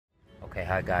Okay,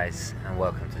 hi guys, and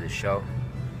welcome to the show.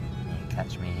 You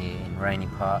catch me here in Rainy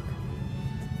Park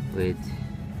with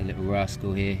a little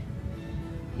rascal here.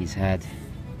 He's had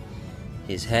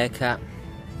his haircut,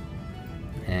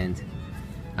 and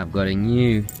I've got a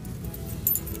new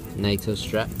NATO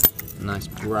strap, nice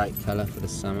bright colour for the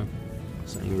summer,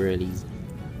 something really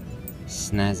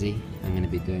snazzy. I'm going to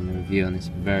be doing a review on this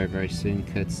very soon,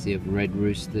 courtesy of Red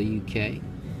Rooster UK.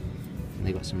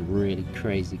 They've got some really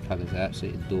crazy colours. I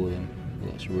absolutely adore them. It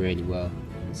works really well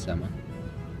in summer.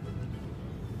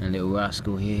 And little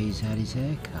rascal here, he's had his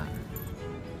hair cut.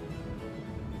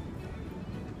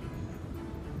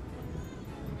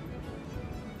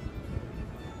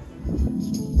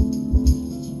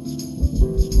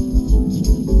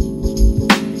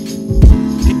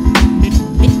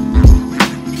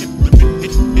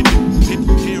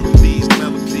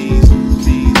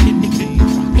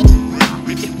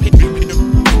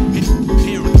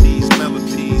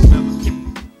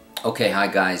 Okay, hi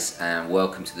guys, and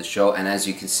welcome to the show. And as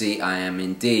you can see, I am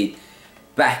indeed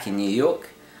back in New York.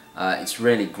 It's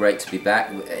really great to be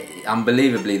back.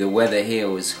 Unbelievably, the weather here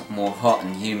was more hot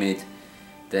and humid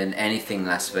than anything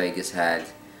Las Vegas had.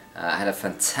 I had a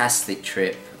fantastic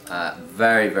trip,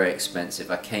 very expensive.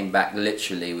 I came back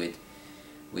literally with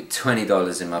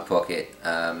 $20 in my pocket,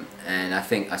 and I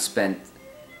think I spent,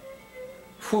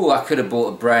 I could have bought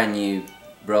a brand new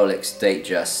Rolex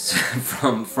Datejust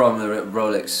from the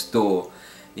Rolex store.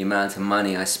 The amount of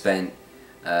money I spent,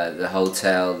 the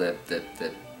hotel,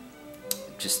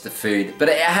 just the food, but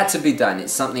it had to be done.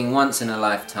 It's something once in a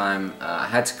lifetime. I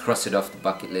had to cross it off the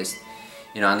bucket list.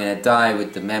 You know, I'm going to die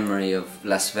with the memory of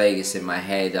Las Vegas in my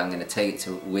head. I'm going to take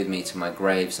it with me to my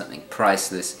grave, something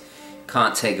priceless.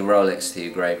 Can't take a Rolex to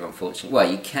your grave, unfortunately. Well,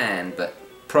 you can, but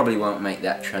probably won't make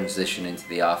that transition into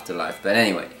the afterlife. But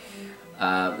anyway,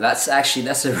 that's a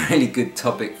really good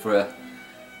topic for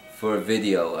a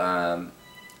video.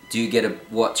 Do you get a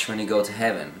watch when you go to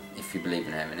heaven, if you believe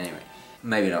in heaven? Anyway,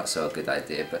 maybe not so a good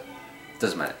idea, but it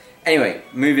doesn't matter. Anyway,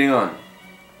 moving on.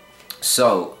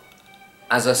 So,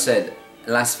 as I said,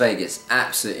 Las Vegas,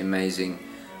 absolutely amazing.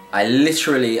 I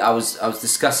was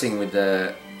discussing with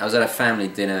I was at a family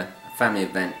dinner, a family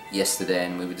event yesterday,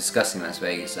 and we were discussing Las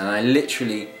Vegas, and I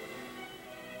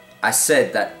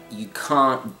said that you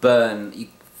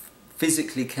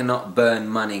physically cannot burn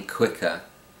money quicker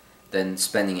than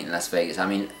spending it in Las Vegas. I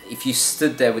mean, if you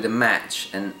stood there with a match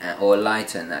or a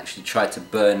lighter and actually tried to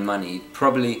burn money, you'd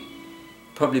probably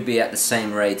be at the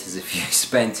same rate as if you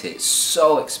spent it. It's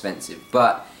so expensive,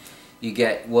 but you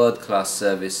get world-class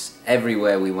service.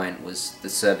 Everywhere we went, the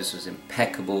service was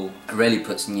impeccable. It really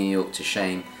puts New York to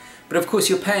shame. But of course,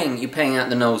 you're paying out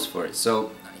the nose for it,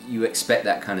 so you expect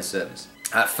that kind of service.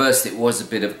 At first, it was a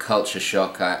bit of a culture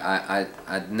shock.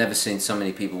 I'd never seen so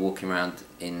many people walking around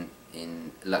in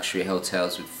luxury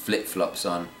hotels with flip-flops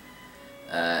on,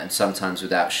 and sometimes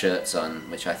without shirts on,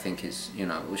 which I think is,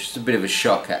 which is a bit of a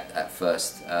shock at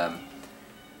first.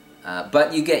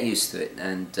 But you get used to it,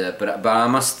 and but I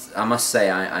must say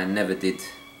I never did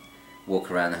walk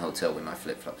around the hotel with my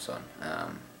flip-flops on.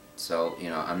 So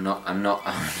I'm not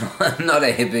a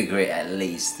hypocrite, at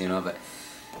least, But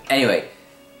anyway.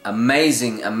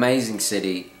 Amazing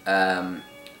city.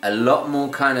 A lot more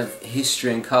kind of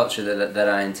history and culture that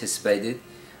I anticipated.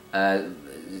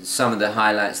 Some of the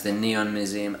highlights: the Neon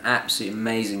Museum, absolutely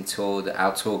amazing tour.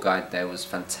 Our tour guide there was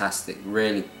fantastic.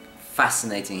 Really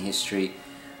fascinating history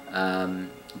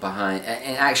behind.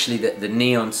 And actually, the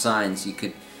neon signs,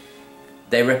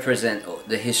 they represent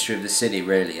the history of the city,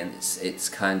 really, and it's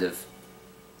kind of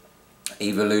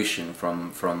evolution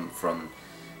from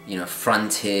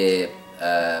frontier.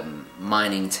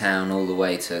 Mining town all the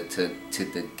way to the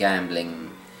gambling,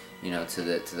 to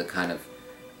the kind of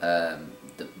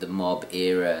the mob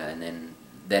era, and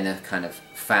then a kind of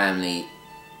family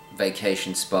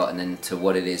vacation spot, and then to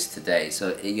what it is today.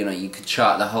 So you could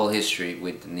chart the whole history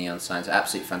with the neon signs.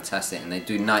 Absolutely fantastic, and they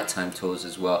do nighttime tours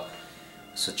as well.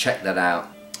 So check that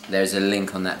out. There's a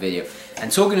link on that video.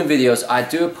 And talking of videos, I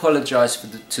do apologise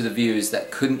to the viewers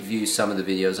that couldn't view some of the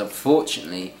videos.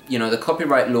 Unfortunately, the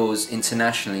copyright laws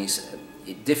internationally,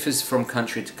 it differs from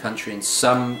country to country, and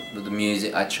some of the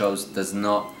music I chose does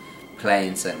not play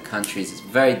in certain countries. It's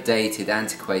very dated,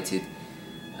 antiquated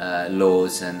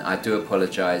laws, and I do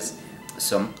apologise.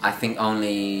 So I think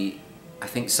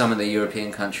some of the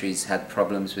European countries had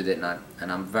problems with it,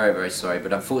 and I'm very sorry.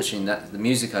 But unfortunately, the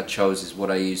music I chose is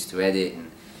what I used to edit and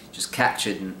just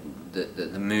captured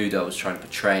the mood I was trying to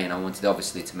portray, and I wanted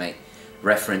obviously to make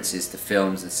references to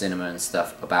films and cinema and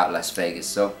stuff about Las Vegas.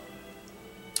 So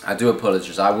I do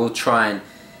apologise. I will try and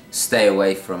stay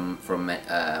away from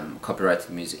copyrighted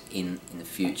music in the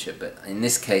future. But in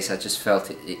this case, I just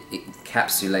felt it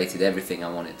encapsulated everything I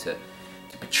wanted to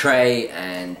portray,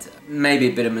 and maybe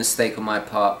a bit of a mistake on my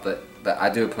part, but I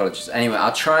do apologize. Anyway,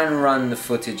 I'll try and run the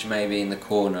footage maybe in the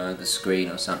corner of the screen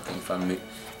or something if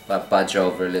I budge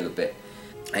over a little bit.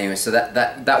 Anyway, so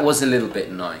that was a little bit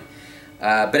annoying.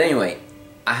 But anyway,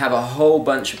 I have a whole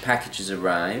bunch of packages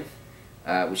arrive,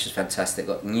 which is fantastic.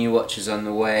 Got new watches on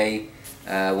the way.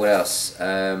 What else?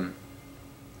 I'm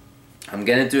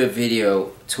gonna do a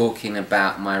video talking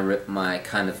about my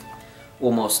kind of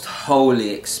almost holy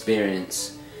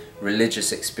experience,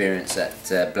 religious experience at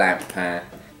Blancpain.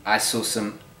 I saw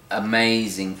some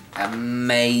amazing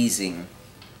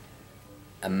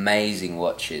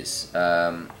watches.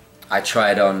 I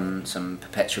tried on some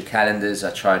perpetual calendars.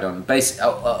 I tried on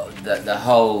the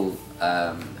whole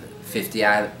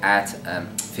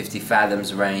 50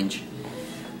 fathoms range.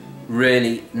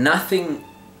 Really, nothing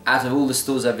out of all the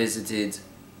stores I visited,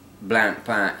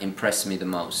 Blancpain impressed me the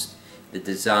most. The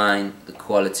design, the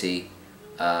quality,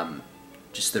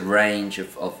 just the range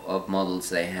of models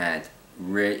they had.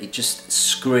 Really, it just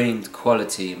screamed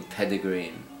quality and pedigree,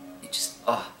 and it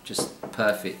just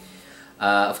perfect.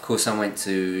 Of course, I went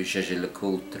to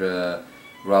Jaeger-LeCoultre,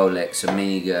 Rolex,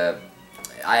 Omega.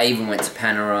 I even went to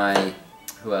Panerai.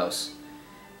 Who else?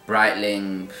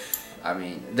 Breitling. I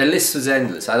mean, the list was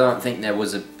endless. I don't think there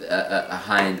was a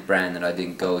high-end brand that I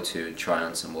didn't go to and try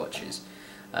on some watches.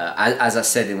 As I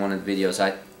said in one of the videos,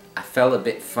 I felt a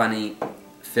bit funny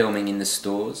filming in the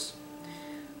stores.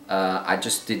 I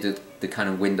just did the kind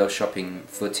of window shopping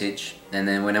footage, and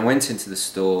then when I went into the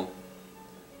store,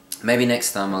 maybe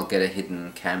next time I'll get a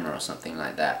hidden camera or something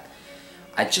like that.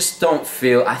 I just don't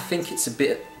feel, I think it's a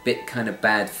bit kind of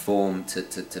bad form to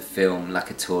film like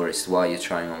a tourist while you're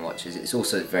trying on watches. It's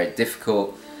also very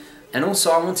difficult, and also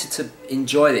I wanted to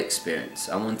enjoy the experience.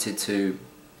 I wanted to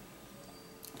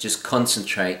just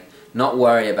concentrate, not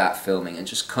worry about filming, and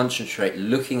just concentrate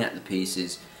looking at the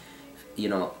pieces, you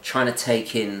know, trying to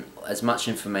take in as much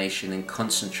information and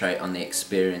concentrate on the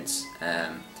experience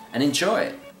and enjoy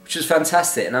it, which was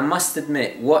fantastic. And I must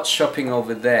admit, watch shopping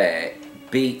over there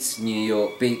beats New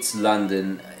York, beats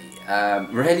London,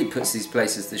 really puts these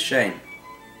places to shame.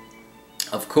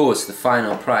 Of course, the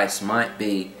final price might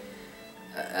be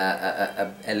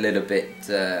a little bit,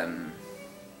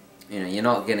 you know, you're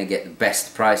not going to get the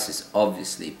best prices,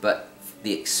 obviously, but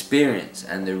the experience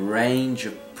and the range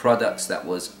of products that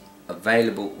was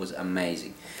available was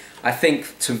amazing. I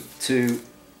think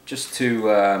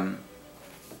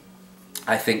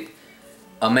I think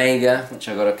Omega, which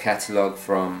I got a catalogue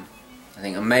from, I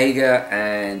think Omega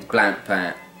and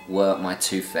Blancpain were my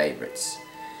two favourites,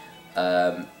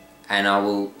 and I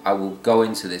will go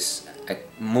into this in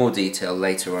more detail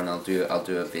later on. I'll do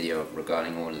a video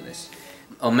regarding all of this.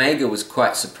 Omega was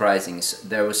quite surprising.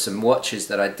 There were some watches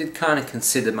that I did kind of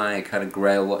consider my kind of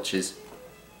Grail watches,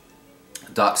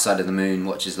 Dark Side of the Moon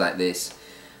watches like this,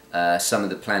 some of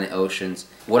the Planet Oceans.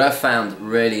 What I found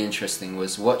really interesting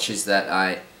was watches that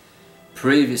I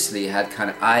previously had kind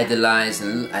of idolized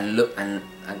and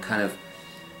kind of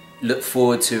looked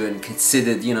forward to and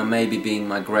considered, you know, maybe being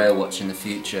my Grail watch in the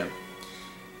future.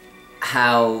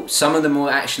 How some of them were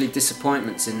actually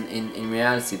disappointments in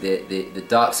reality. The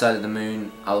Dark Side of the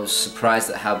Moon, I was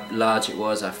surprised at how large it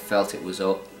was. I felt it was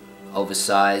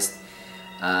oversized.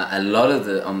 A lot of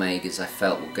the Omegas I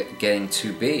felt were getting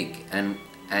too big, and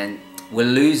we're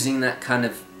losing that kind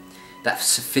of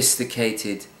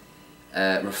sophisticated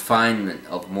refinement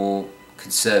of more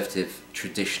conservative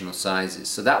traditional sizes.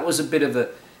 So that was a bit of a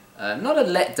not a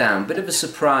letdown, bit of a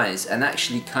surprise, and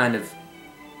actually kind of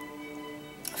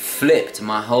flipped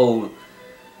my whole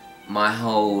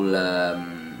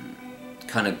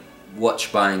kind of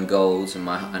watch buying goals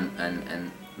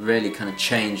and really kind of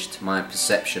changed my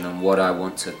perception on what I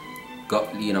want to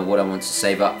what I want to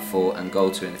save up for and go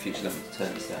to in the future. Let me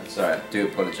turn this down. Sorry, I do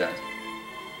apologise.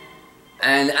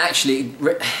 And actually,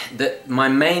 my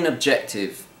main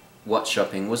objective watch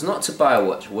shopping was not to buy a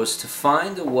watch, was to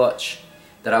find a watch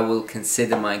that I will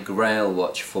consider my Grail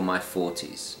watch for my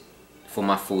 40s, for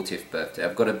my 40th birthday.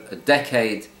 I've got a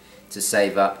decade to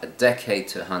save up, a decade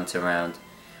to hunt around.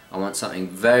 I want something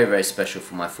very, very special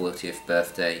for my 40th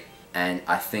birthday, and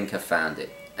I think I found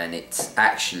it. And it's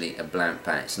actually a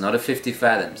Blancpain. It's not a 50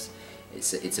 fathoms.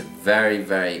 It's a very,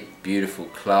 very beautiful,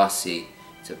 classy.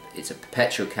 It's a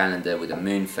perpetual calendar with a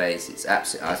moon phase. It's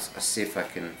absolutely. I'll see if I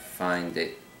can find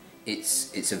it.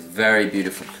 It's a very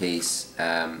beautiful piece.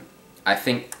 I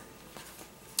think,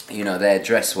 you know, their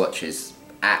dress watches,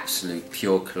 absolute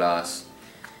pure class.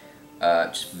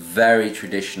 Just very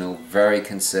traditional, very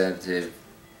conservative.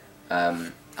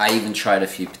 I even tried a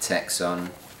few Pateks on.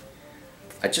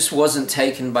 I just wasn't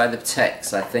taken by the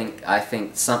Pateks. I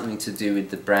think something to do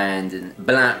with the brand, and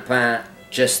Blancpain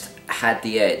just had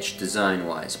the edge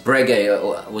design-wise.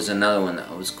 Breguet was another one that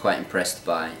I was quite impressed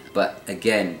by, but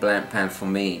again, Blancpain for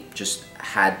me just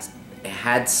had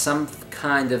some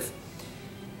kind of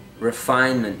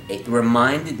refinement. It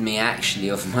reminded me actually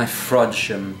of my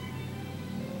Frodsham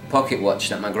pocket watch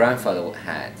that my grandfather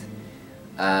had,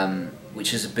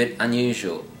 which is a bit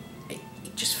unusual. It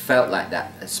just felt like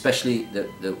that, especially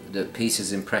the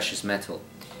pieces in precious metal.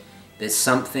 There's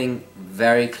something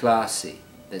very classy,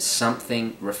 there's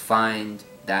something refined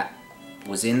that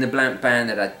was in the Blancpain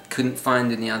that I couldn't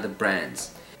find in the other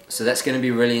brands. So that's going to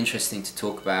be really interesting to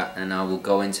talk about, and I will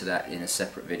go into that in a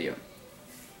separate video.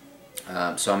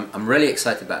 So I'm really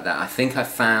excited about that. I think I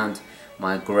found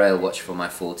my Grail watch for my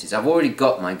 40s. I've already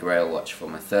got my Grail watch for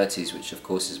my 30s, which of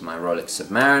course is my Rolex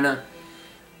Submariner,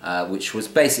 which was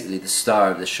basically the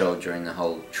star of the show during the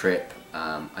whole trip.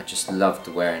 I just loved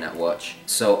wearing that watch.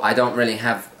 So I don't really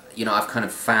have, you know, I've kind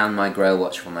of found my Grail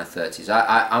watch for my 30s.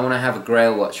 I want to have a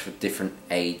Grail watch for different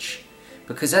age,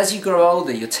 because as you grow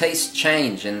older your tastes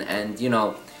change, and you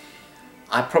know,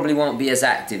 I probably won't be as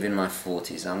active in my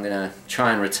 40s. I'm going to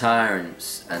try and retire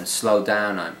and slow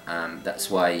down.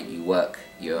 That's why you work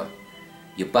your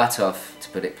butt off, to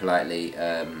put it politely,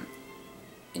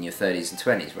 in your 30s and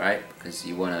 20s, right? Because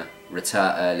you want to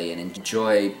retire early and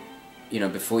enjoy, you know,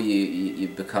 before you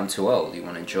become too old. You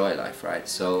want to enjoy life, right?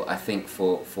 So I think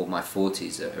for my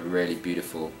 40s, a really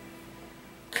beautiful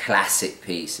classic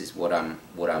piece is what I'm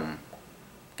going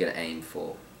to aim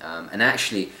for. And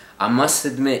actually, I must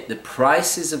admit, the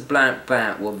prices of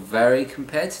Blancpain were very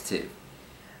competitive.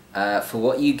 For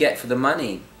what you get for the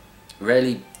money,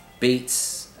 really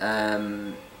beats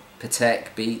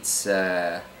Patek, beats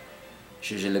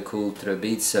Jaeger-LeCoultre,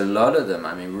 beats a lot of them.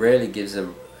 I mean, really gives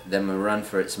them a run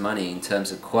for its money in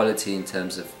terms of quality, in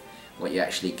terms of what you're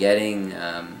actually getting.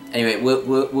 Anyway,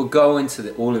 we'll go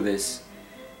into all of this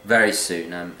very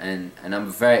soon, and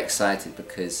I'm very excited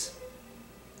because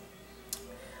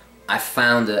I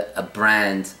found a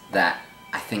brand that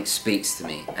I think speaks to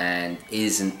me and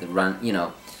isn't the run, you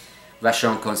know,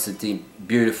 Vacheron Constantin,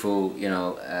 beautiful, you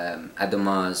know,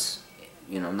 Adomars,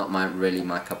 you know, not really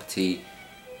my cup of tea.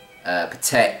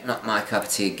 Patek, not my cup of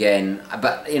tea again.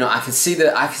 But you know, I can see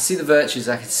the virtues.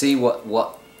 I can see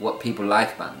what people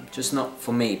like about them. Just not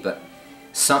for me, but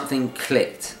something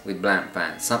clicked with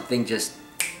Blancpain. Something just,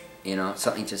 you know,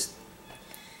 something just.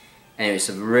 Anyway,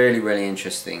 so really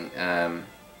interesting.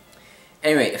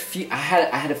 Anyway, I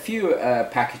had a few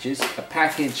packages. A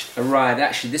package arrived.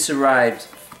 Actually, this arrived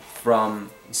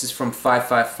from. This is from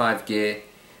 555 Gear.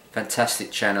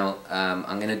 Fantastic channel.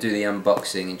 I'm going to do the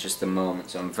unboxing in just a moment,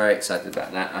 so I'm very excited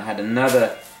about that. I had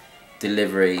another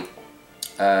delivery.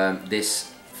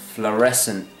 This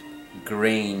fluorescent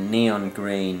green, neon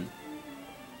green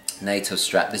NATO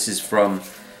strap. This is from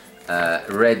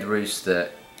Red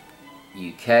Rooster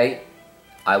UK.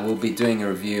 I will be doing a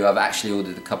review. I've actually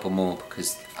ordered a couple more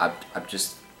because I'm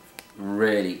just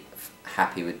really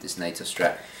happy with this NATO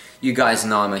strap. You guys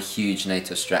know I'm a huge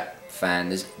NATO strap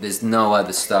fan. There's no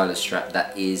other style of strap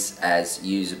that is as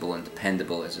usable and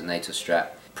dependable as a NATO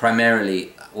strap.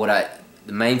 Primarily,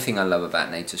 the main thing I love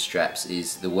about NATO straps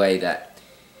is the way that,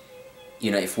 you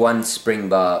know, if one spring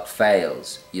bar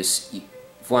fails,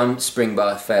 if one spring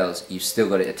bar fails, you've still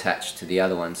got it attached to the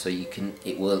other one, so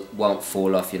it won't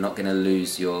fall off. You're not going to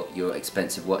lose your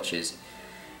expensive watches.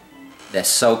 They're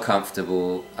so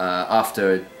comfortable.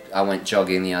 After I went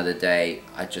jogging the other day,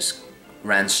 I just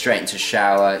ran straight into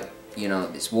shower. You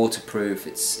know, it's waterproof.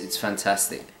 It's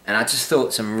fantastic. And I just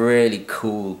thought some really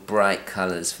cool, bright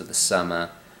colours for the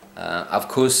summer. Of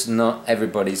course, not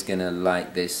everybody's going to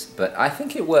like this, but I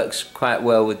think it works quite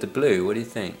well with the blue. What do you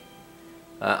think?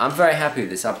 I'm very happy with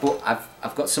this. I've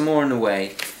got some more on the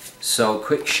way. So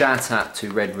quick shout out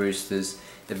to Red Roosters.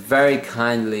 They're very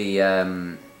kindly,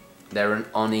 they're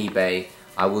on eBay.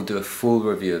 I will do a full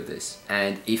review of this.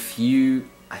 And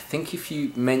I think if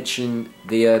you mention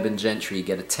the Urban Gentry, you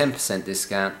get a 10%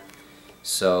 discount.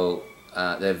 So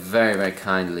they're very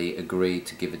kindly agreed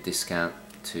to give a discount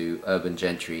to Urban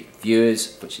Gentry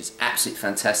viewers, which is absolutely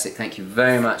fantastic. Thank you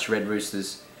very much, Red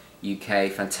Roosters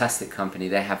UK. Fantastic company.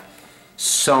 They have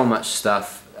so much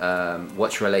stuff,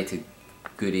 watch related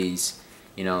goodies,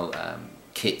 you know,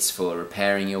 kits for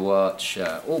repairing your watch,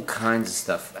 all kinds of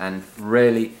stuff, and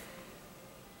really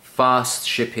fast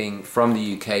shipping from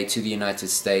the UK to the United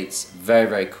States.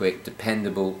 Very quick,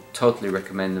 dependable. Totally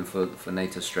recommend them for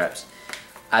NATO straps.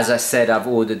 As I said, I've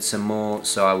ordered some more,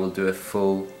 so I will do a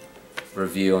full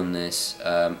review on this.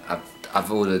 I've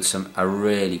ordered some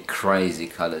really crazy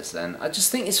colours, and I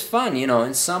just think it's fun, you know,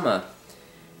 in summer.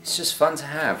 It's just fun to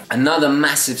have. Another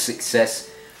massive success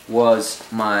was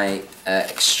my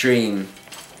extreme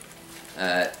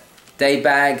day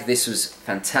bag. This was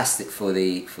fantastic for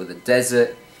the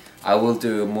desert. I will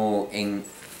do a more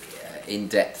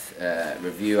in-depth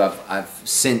review. I've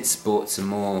since bought some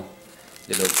more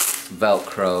little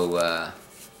Velcro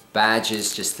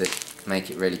badges just to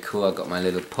make it really cool. I've got my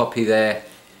little poppy there,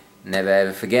 never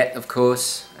ever forget, of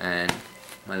course, and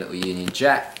my little Union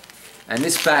Jack. And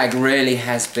this bag really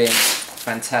has been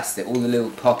fantastic. All the little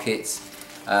pockets.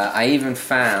 I even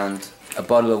found a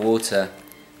bottle of water,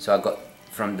 so I got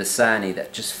from Dasani,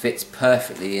 that just fits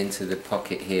perfectly into the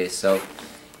pocket here. So,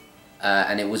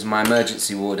 and it was my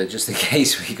emergency water just in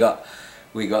case we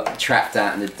got trapped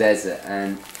out in the desert.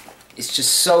 And it's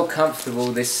just so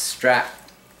comfortable, this strap.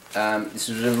 This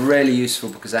was really useful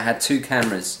because I had 2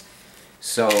 cameras,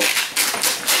 so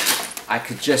I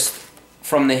could just,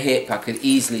 from the hip, I could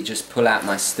easily just pull out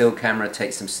my still camera,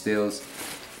 take some stills,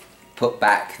 put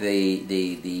back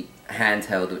the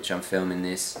handheld which I'm filming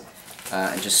this,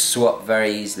 and just swap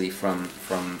very easily from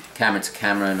camera to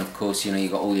camera. And of course, you know, you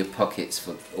got all your pockets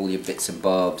for all your bits and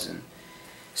bobs and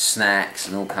snacks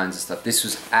and all kinds of stuff.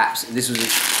 This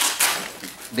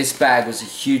bag was a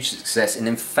huge success, and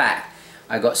in fact,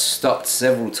 I got stopped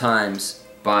several times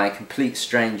by complete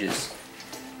strangers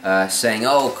saying,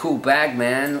 "Oh, cool bag,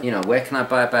 man, you know, where can I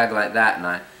buy a bag like that?"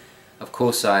 And of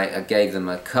course I gave them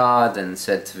a card and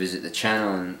said to visit the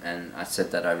channel, and I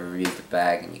said that I reviewed the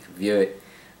bag and you can view it.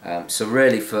 So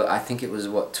really, for, I think it was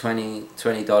what,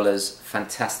 $20,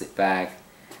 fantastic bag.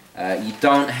 You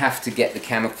don't have to get the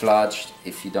camouflaged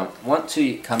if you don't want to.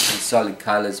 It comes in solid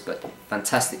colors, but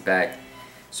fantastic bag.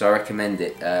 So I recommend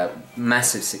it.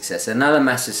 Massive success. Another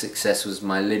massive success was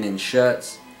my linen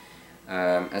shirts.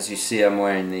 As you see, I'm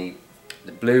wearing the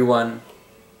blue one.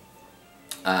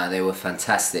 They were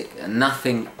fantastic.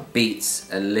 Nothing beats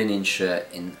a linen shirt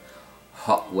in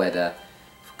hot weather,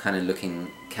 kind of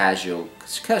looking casual.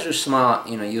 Casual smart,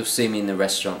 you know, you'll see me in the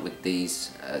restaurant with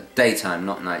these. Daytime,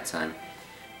 not nighttime.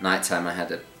 Nighttime I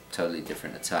had a totally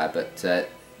different attire, but the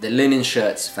linen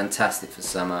shirt's fantastic for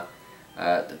summer.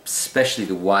 Especially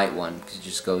the white one, because it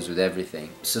just goes with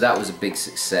everything. So that was a big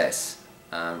success,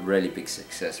 really big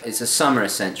success. It's a summer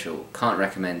essential. Can't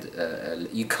recommend.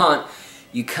 You can't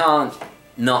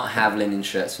not have linen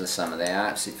shirts for the summer. They are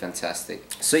absolutely fantastic.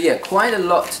 So yeah, quite a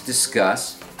lot to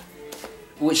discuss,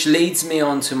 which leads me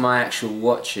on to my actual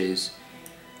watches.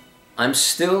 I'm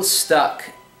still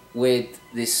stuck with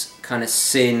this kind of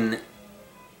sin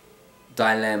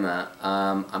dilemma.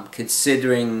 I'm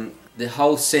considering. The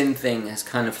whole sin thing has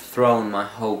kind of thrown my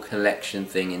whole collection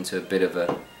thing into a bit of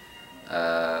a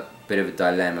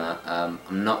dilemma.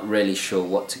 I'm not really sure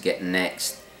what to get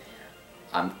next.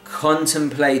 I'm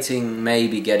contemplating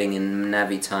maybe getting a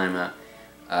Navi timer,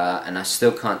 and I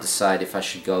still can't decide if I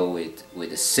should go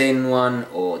with a sin one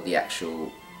or the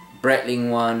actual Breitling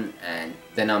one. And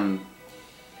then I'm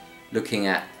looking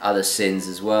at other sins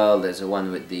as well. There's a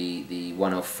one with the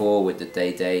 104 with the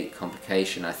day-date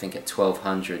complication. I think at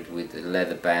 1200 with the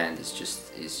leather band is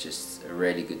just a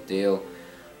really good deal.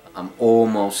 I'm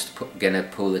almost gonna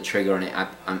pull the trigger on it.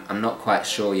 I'm not quite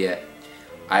sure yet.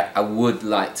 I would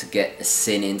like to get a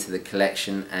sin into the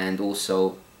collection, and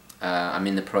also I'm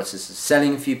in the process of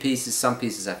selling a few pieces. Some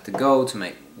pieces have to go to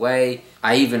make way.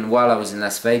 While I was in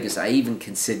Las Vegas, I even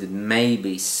considered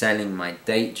maybe selling my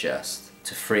Datejust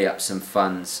to free up some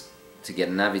funds to get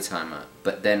a Navi timer,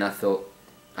 but then I thought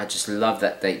I just love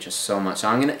that Datejust so much.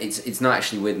 It's not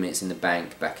actually with me, it's in the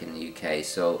bank back in the UK.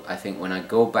 So I think when I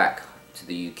go back to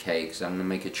the UK, because I'm gonna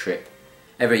make a trip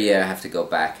every year, I have to go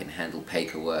back and handle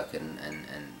paperwork, and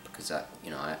because I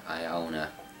own a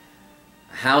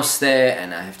house there,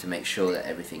 and I have to make sure that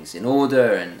everything's in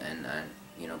order, and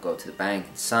you know, go to the bank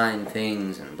and sign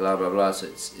things and blah blah blah. So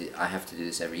I have to do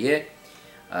this every year.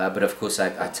 But of course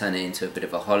I turn it into a bit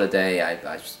of a holiday.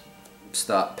 I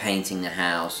start painting the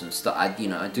house and I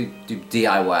do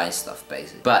DIY stuff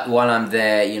basically. But while I'm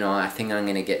there, you know, I think I'm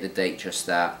gonna get the Datejust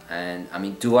out. And I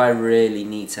mean, do I really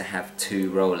need to have 2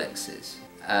 Rolexes?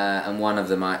 And one of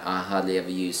them I hardly ever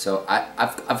use. So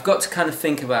I've got to kind of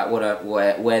think about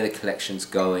where the collection's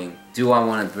going. Do I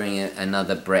want to bring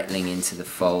another Breitling into the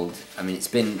fold? I mean, it's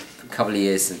been a couple of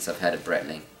years since I've had a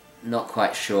Breitling. Not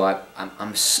quite sure.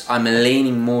 I'm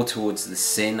leaning more towards the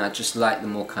sin. I just like the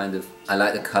more I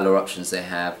like the color options they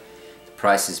have. The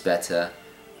price is better.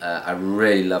 I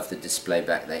really love the display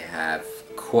back they have.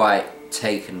 Quite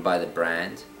taken by the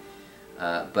brand.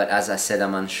 But as I said,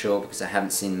 I'm unsure because I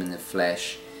haven't seen them in the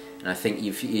flesh. And I think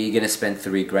if you're going to spend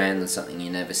 $3 grand on something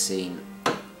you've never seen,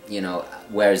 you know,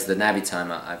 whereas the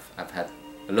Navitimer I've had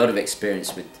a lot of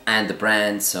experience with, and the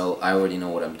brand, so I already know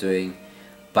what I'm doing.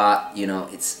 But you know,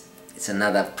 it's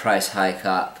another price hike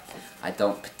up. I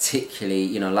don't particularly,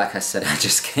 you know, like I said, I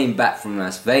just came back from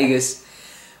Las Vegas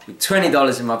with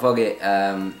 $20 in my pocket.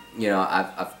 You know,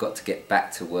 I've got to get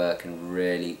back to work and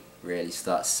really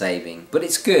start saving. But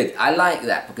it's good. I like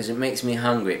that because it makes me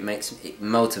hungry. It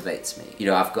motivates me. You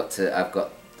know, I've got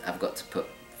to put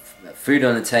food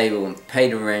on the table and pay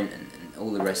the rent and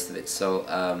all the rest of it. So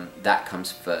that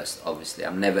comes first. Obviously,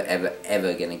 I'm never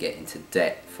ever gonna get into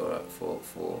debt for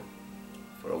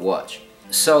a watch.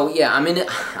 So yeah, I'm in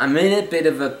a bit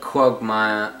of a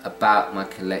quagmire about my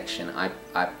collection.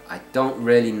 I don't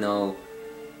really know.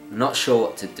 I'm not sure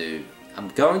what to do. I'm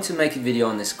going to make a video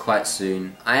on this quite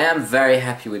soon. I am very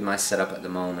happy with my setup at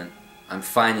the moment. I'm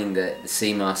finding the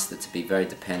Seamaster to be very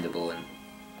dependable and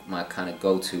my kind of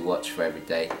go-to watch for every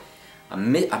day.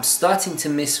 I'm starting to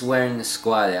miss wearing the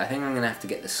Squire. I think I'm going to have to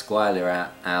get the Squire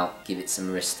out, give it some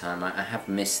wrist time. I have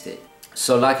missed it.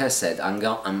 So like I said,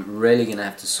 I'm really going to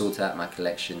have to sort out my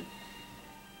collection,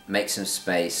 make some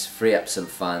space, free up some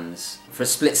funds. For a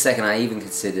split second I even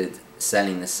considered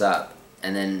selling the sub,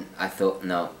 and then I thought,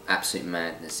 no, absolute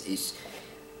madness.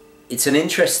 It's an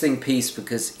interesting piece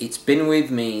because it's been with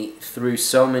me through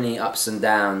so many ups and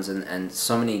downs and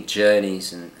so many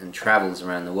journeys and travels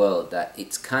around the world that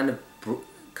it's kind of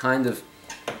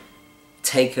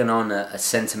taken on a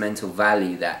sentimental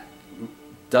value that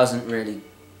doesn't really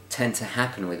tend to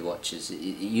happen with watches. It's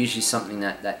usually something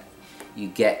that you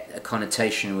get a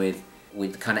connotation with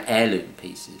kind of heirloom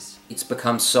pieces. It's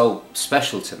become so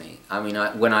special to me. I mean,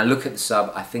 when I look at the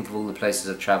sub, I think of all the places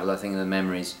I've traveled. I think of the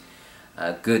memories,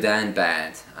 good and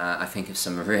bad. I think of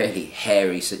some really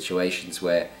hairy situations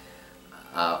where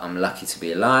I'm lucky to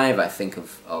be alive. I think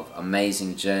of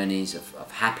amazing journeys,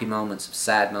 of happy moments, of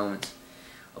sad moments,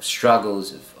 of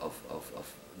struggles,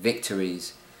 of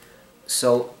victories.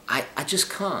 So I just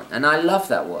can't, and I love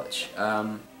that watch.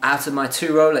 Out of my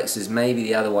two Rolexes, maybe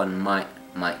the other one might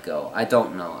go. I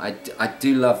don't know. I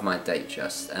do love my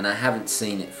Datejust, and I haven't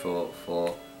seen it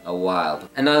for a while.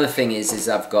 Another thing is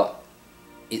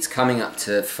it's coming up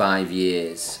to 5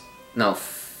 years. No,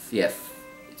 yeah,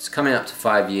 it's coming up to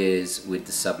 5 years with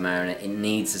the Submariner. It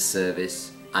needs a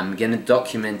service. I'm gonna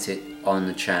document it on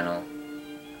the channel.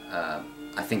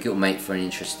 I think it will make for an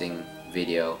interesting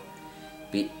video.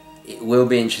 It will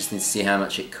be interesting to see how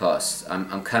much it costs.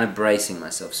 I'm kind of bracing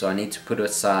myself, so I need to put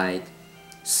aside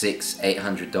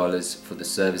 $600–800 for the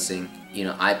servicing. You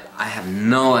know, I have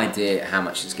no idea how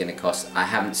much it's going to cost. I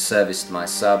haven't serviced my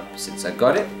sub since I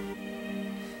got it,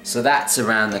 so that's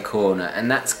around the corner, and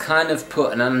that's kind of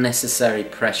put an unnecessary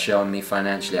pressure on me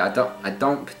financially. I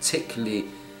don't particularly,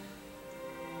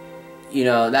 you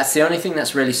know, that's the only thing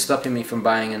that's really stopping me from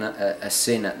buying a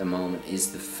Sin at the moment,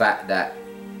 is the fact that,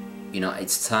 you know,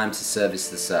 it's time to service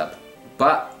the sub.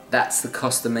 But that's the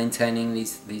cost of maintaining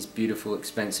these beautiful,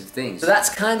 expensive things. So that's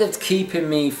kind of keeping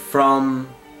me from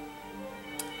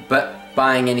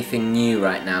buying anything new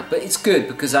right now. But it's good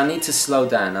because I need to slow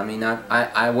down. I mean, I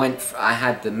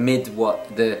had the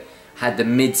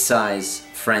mid-size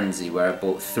frenzy where I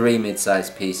bought 3 mid-size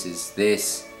pieces.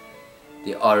 This,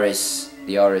 the Oris,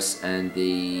 and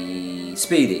the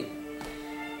Speedy.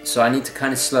 So I need to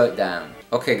kind of slow it down.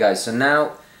 Okay guys, so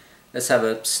now let's have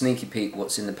a sneaky peek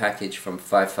what's in the package from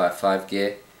 555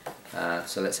 Gear.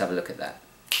 So let's have a look at that.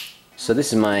 So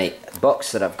this is my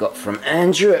box that I've got from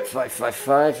Andrew at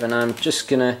 555, and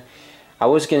I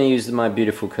was gonna use my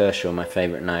beautiful Kershaw, my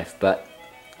favourite knife, but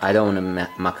I don't want to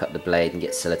muck up the blade and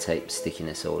get sellotape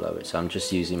stickiness all over it. So I'm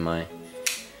just using my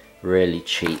really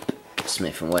cheap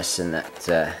Smith & Wesson that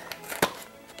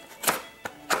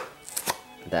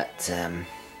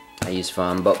I use for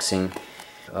unboxing.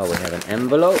 Oh, we have an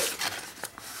envelope,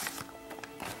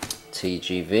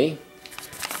 TGV.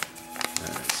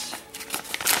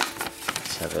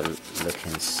 Let's have a look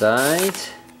inside.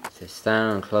 This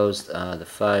down and closed are the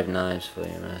 5 knives for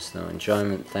your personal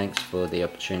enjoyment. Thanks for the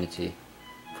opportunity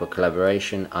for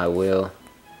collaboration. I will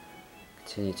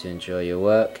continue to enjoy your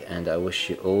work, and I wish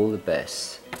you all the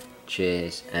best.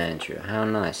 Cheers, Andrew. How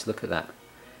nice! Look at that.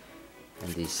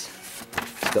 And it's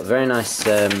got very nice.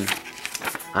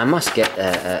 I must get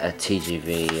a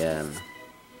TGV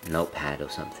notepad or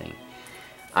something.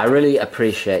 I really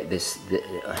appreciate this,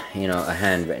 you know, a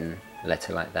handwritten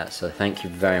letter like that. So thank you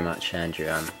very much, Andrew.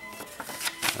 I'm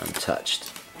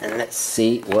touched. And let's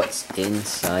see what's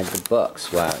inside the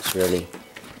box. Wow, it's really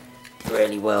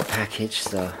well packaged.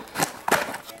 So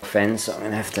both ends. So I'm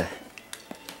gonna have to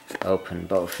open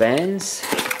both ends.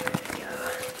 There we go.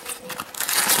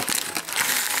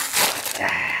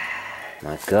 Ah,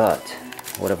 my God.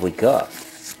 what have we got?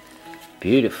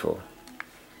 Beautiful.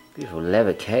 Beautiful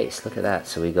leather case, look at that.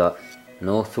 So we got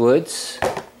Northwoods.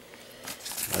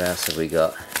 What else have we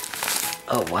got?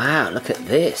 Oh wow, look at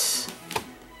this.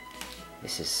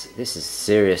 This is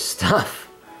serious stuff.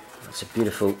 That's a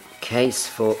beautiful case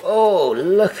for, oh,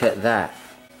 look at that.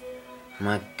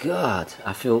 My God,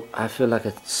 I feel like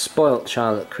a spoilt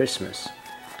child at Christmas.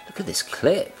 Look at this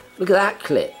clip. Look at that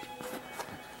clip.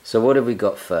 So what have we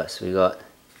got first? We got,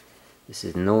 this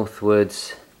is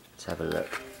Northwoods. Let's have a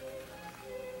look.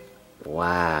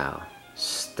 Wow,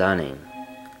 stunning.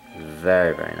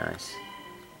 Very, very nice.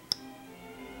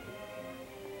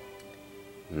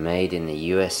 Made in the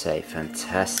USA,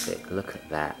 fantastic. Look at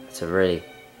that. It's a very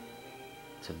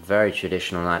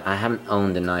traditional knife. I haven't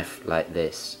owned a knife like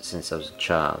this since I was a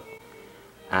child.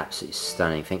 Absolutely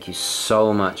stunning. Thank you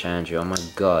so much, Andrew. Oh my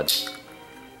God.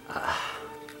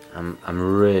 I'm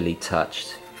really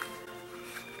touched.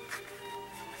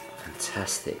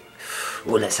 Fantastic.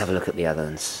 Well, let's have a look at the other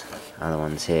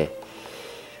ones here.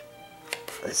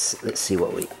 Let's see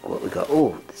what we got.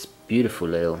 Oh, this beautiful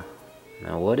little.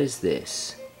 Now what is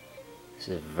this? This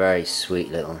is a very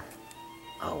sweet little.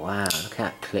 Oh wow, look how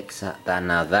it clicks up that.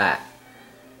 Now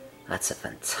that's a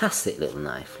fantastic little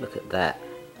knife. Look at that.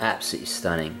 Absolutely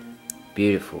stunning.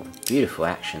 Beautiful, beautiful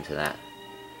action to that.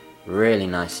 Really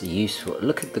nice, useful.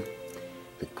 Look at the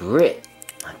grip.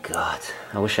 My God,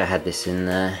 I wish I had this in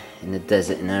the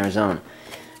desert in Arizona.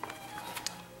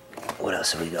 What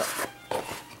else have we got?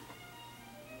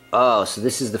 Oh, so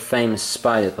this is the famous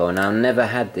spider pole. Now I've never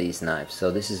had these knives,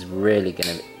 so this is really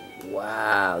gonna be,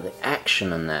 wow, the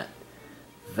action on that.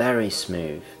 Very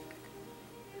smooth.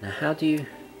 Now how do you,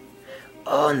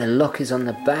 oh, and the lock is on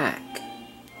the back.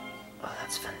 Oh,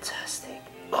 that's fantastic.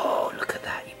 Oh, look at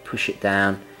that. You push it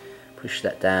down, push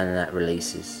that down, and that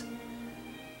releases.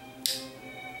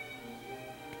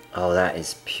 Oh, that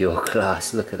is pure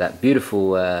class. Look at that.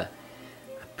 Beautiful, I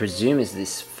presume is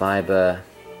this fiber.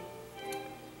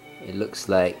 It looks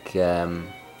like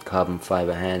carbon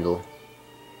fiber handle.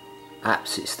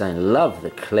 Absolutely stunning. Love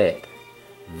the clip.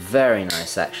 Very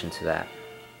nice action to that.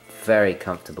 Very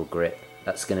comfortable grip.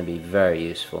 That's going to be very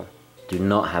useful. Do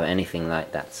not have anything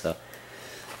like that, so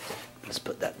let's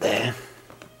put that there.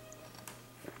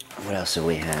 What else do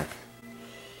we have?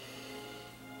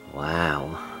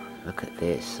 Wow, look at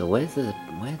this. So where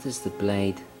does the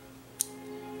blade?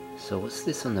 So what's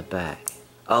this on the back?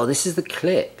 Oh, this is the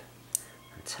clip.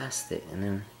 Fantastic. And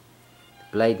then the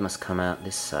blade must come out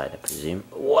this side, I presume.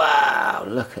 Wow,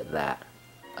 look at that.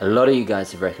 A lot of you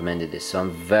guys have recommended this, so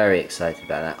I'm very excited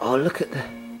about that. Oh, look at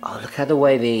look how the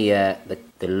way the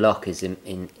lock is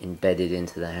embedded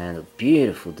into the handle.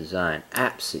 Beautiful design,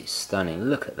 absolutely stunning.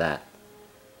 Look at that,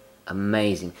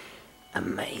 amazing,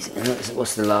 amazing. And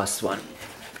what's the last one?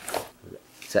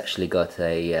 It's actually got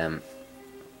a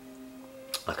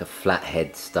like a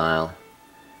flathead style.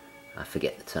 I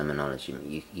forget the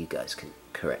terminology. You guys can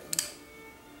correct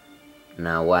me.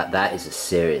 Now, wow, that is a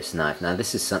serious knife. Now,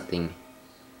 this is something.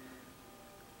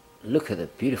 Look at the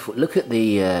beautiful. Look at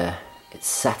the. It's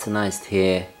satinized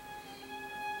here.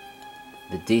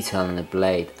 The detail on the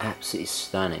blade, absolutely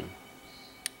stunning.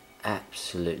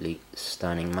 Absolutely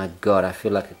stunning. My God, I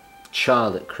feel like a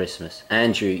child at Christmas.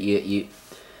 Andrew, you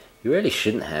really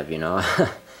shouldn't have, you know.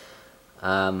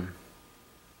 My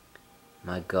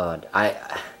God,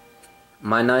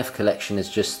 my knife collection has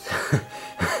just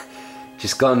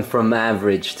gone from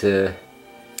average to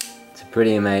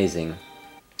pretty amazing.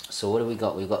 So what have we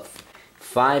got? We've got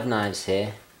 5 knives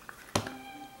here.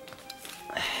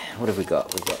 What have we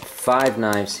got? We've got 5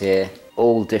 knives here,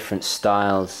 all different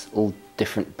styles, all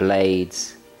different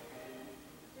blades.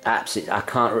 Absolutely, I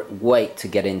can't wait to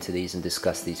get into these and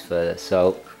discuss these further.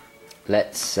 So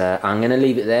let's, I'm going to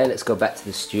leave it there. Let's go back to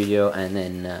the studio, and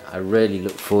then I really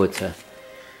look forward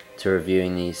to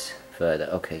reviewing these further.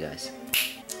 Okay guys,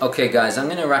 I'm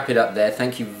going to wrap it up there.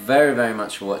 Thank you very, very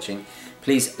much for watching.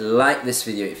 Please like this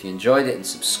video if you enjoyed it, and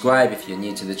subscribe if you're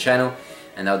new to the channel,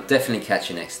 and I'll definitely catch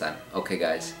you next time. Okay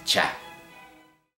guys, ciao.